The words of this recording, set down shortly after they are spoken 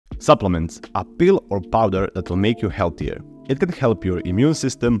Supplements, a pill or powder that will make you healthier. It can help your immune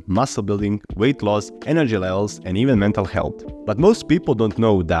system, muscle building, weight loss, energy levels, and even mental health. But most people don't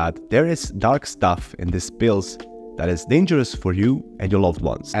know that there is dark stuff in these pills that is dangerous for you and your loved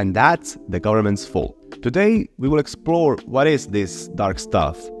ones. And that's the government's fault. Today, we will explore what is this dark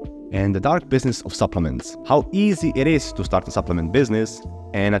stuff and the dark business of supplements, how easy it is to start a supplement business,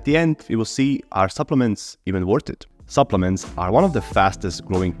 and at the end, we will see, are supplements even worth it? Supplements are one of the fastest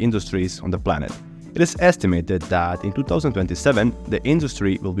growing industries on the planet. It is estimated that in 2027, the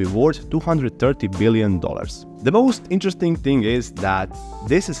industry will be worth $230 billion. The most interesting thing is that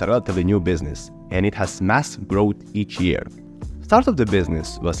this is a relatively new business, and it has massive growth each year. Start of the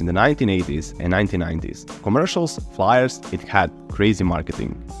business was in the 1980s and 1990s. Commercials, flyers, it had crazy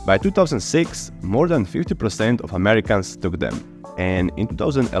marketing. By 2006, more than 50% of Americans took them. And in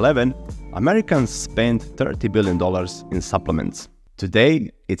 2011, Americans spent $30 billion in supplements. Today,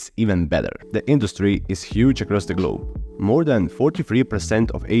 it's even better. The industry is huge across the globe. More than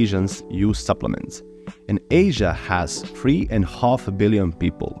 43% of Asians use supplements. And Asia has 3.5 billion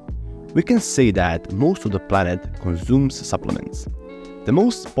people. We can say that most of the planet consumes supplements. The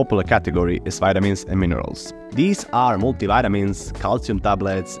most popular category is vitamins and minerals. These are multivitamins, calcium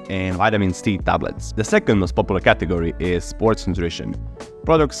tablets, and vitamin C tablets. The second most popular category is sports nutrition.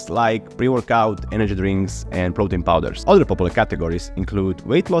 Products like pre-workout, energy drinks, and protein powders. Other popular categories include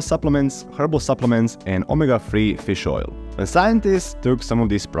weight loss supplements, herbal supplements, and omega-3 fish oil. When scientists took some of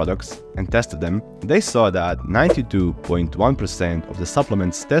these products and tested them, they saw that 92.1% of the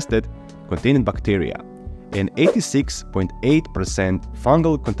supplements tested contained bacteria and 86.8%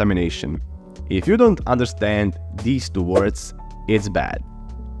 fungal contamination. If you don't understand these two words, it's bad.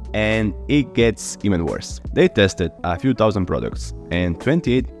 And it gets even worse. They tested a few thousand products, and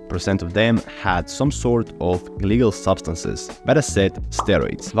 28% of them had some sort of illegal substances, better said,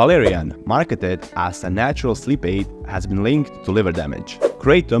 steroids. Valerian, marketed as a natural sleep aid, has been linked to liver damage.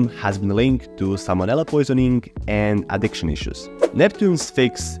 Kratom has been linked to salmonella poisoning and addiction issues. Neptune's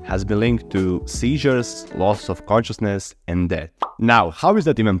Fix has been linked to seizures, loss of consciousness, and death. Now, how is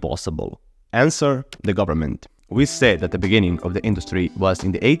that even possible? Answer: the government. We said that the beginning of the industry was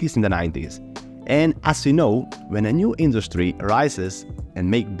in the 80s and the 90s. And as you know, when a new industry rises and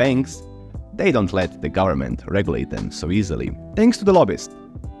makes banks, they don't let the government regulate them so easily, thanks to the lobbyists.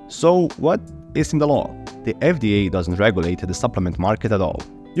 So what is in the law? The FDA doesn't regulate the supplement market at all.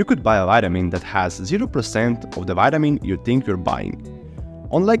 You could buy a vitamin that has 0% of the vitamin you think you're buying.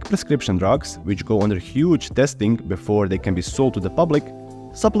 Unlike prescription drugs, which go under huge testing before they can be sold to the public,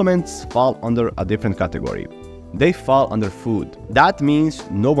 supplements fall under a different category. They fall under food. That means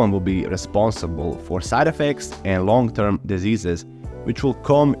no one will be responsible for side effects and long-term diseases which will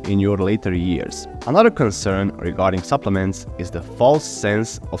come in your later years. Another concern regarding supplements is the false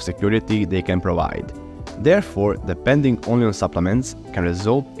sense of security they can provide. Therefore, depending only on supplements can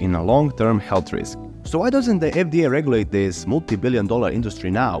result in a long-term health risk. So why doesn't the FDA regulate this multi-billion-dollar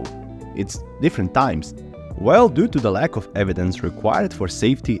industry now? It's different times. Well, due to the lack of evidence required for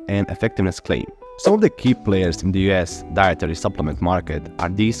safety and effectiveness claim. Some of the key players in the US dietary supplement market are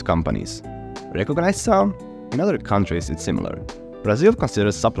these companies. Recognize some? In other countries it's similar. Brazil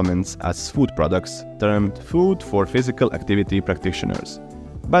considers supplements as food products termed food for physical activity practitioners,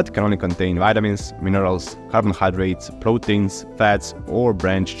 but can only contain vitamins, minerals, carbohydrates, proteins, fats, or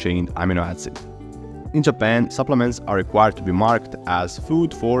branched-chain amino acids. In Japan, supplements are required to be marked as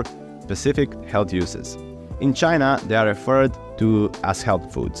food for specific health uses. In China, they are referred to as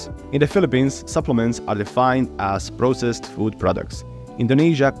health foods. In the Philippines, supplements are defined as processed food products.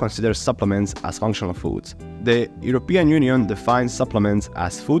 Indonesia considers supplements as functional foods. The European Union defines supplements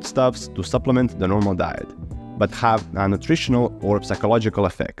as foodstuffs to supplement the normal diet, but have a nutritional or psychological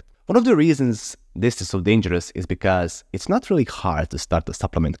effect. One of the reasons this is so dangerous is because it's not really hard to start a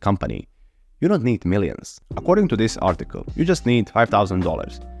supplement company. You don't need millions. According to this article, you just need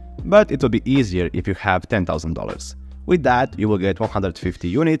 $5,000. But it will be easier if you have $10,000. With that, you will get 150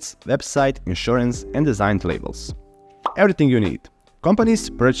 units, website, insurance, and designed labels. Everything you need. Companies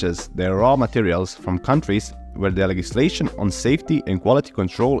purchase their raw materials from countries where the legislation on safety and quality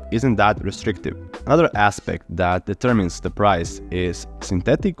control isn't that restrictive. Another aspect that determines the price is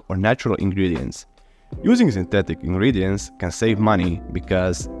synthetic or natural ingredients. Using synthetic ingredients can save money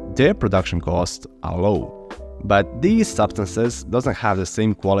because their production costs are low. But these substances doesn't have the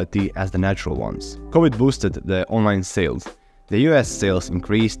same quality as the natural ones. COVID boosted the online sales. The US sales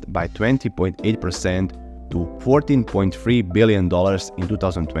increased by 20.8% to $14.3 billion in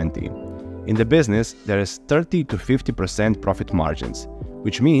 2020. In the business, there is 30 to 50% profit margins,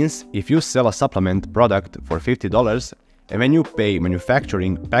 which means if you sell a supplement product for $50 And when you pay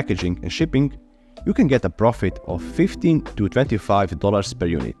manufacturing, packaging, and shipping, you can get a profit of $15 to $25 per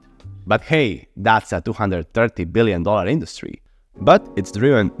unit. But hey, that's a $230 billion industry. But it's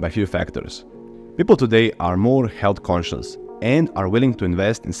driven by few factors. People today are more health conscious and are willing to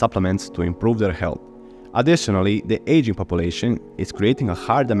invest in supplements to improve their health. Additionally, the aging population is creating a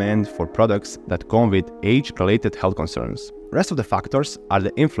higher demand for products that come with age-related health concerns. The rest of the factors are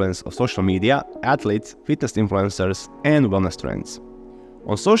the influence of social media, athletes, fitness influencers, and wellness trends.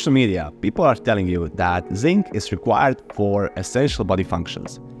 On social media, people are telling you that zinc is required for essential body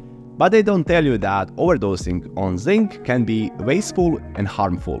functions. But they don't tell you that overdosing on zinc can be wasteful and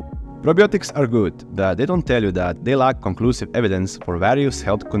harmful. Probiotics are good, but they don't tell you that they lack conclusive evidence for various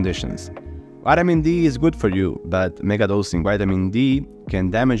health conditions. Vitamin D is good for you, but megadosing vitamin D can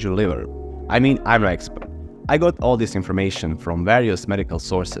damage your liver. I mean, I'm no expert. I got all this information from various medical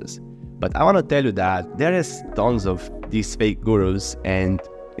sources, but I want to tell you that there is tons of these fake gurus and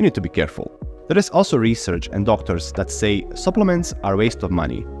you need to be careful. There is also research and doctors that say supplements are a waste of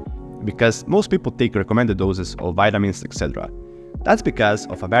money because most people take recommended doses of vitamins, etc. That's because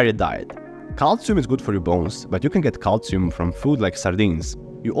of a varied diet. Calcium is good for your bones, but you can get calcium from food like sardines.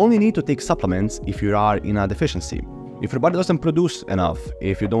 You only need to take supplements if you are in a deficiency, if your body doesn't produce enough,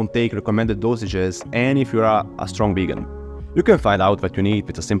 if you don't take recommended dosages, and if you are a strong vegan. You can find out what you need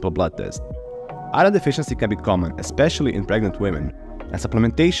with a simple blood test. Iron deficiency can be common, especially in pregnant women, and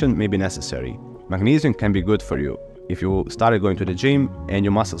supplementation may be necessary. Magnesium can be good for you. If you started going to the gym and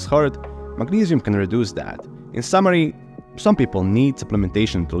your muscles hurt, magnesium can reduce that. In summary, some people need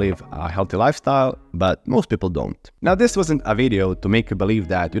supplementation to live a healthy lifestyle, but most people don't. Now, this wasn't a video to make you believe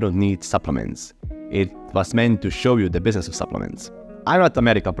that you don't need supplements. It was meant to show you the business of supplements. I'm not a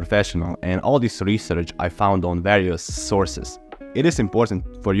medical professional, and all this research I found on various sources. It is important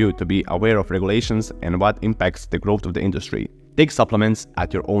for you to be aware of regulations and what impacts the growth of the industry. Take supplements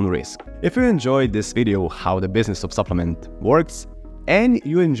at your own risk. If you enjoyed this video, how the business of supplement works, and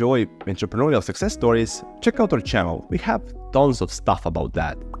you enjoy entrepreneurial success stories, check out our channel. We have tons of stuff about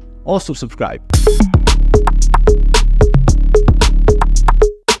that. Also subscribe.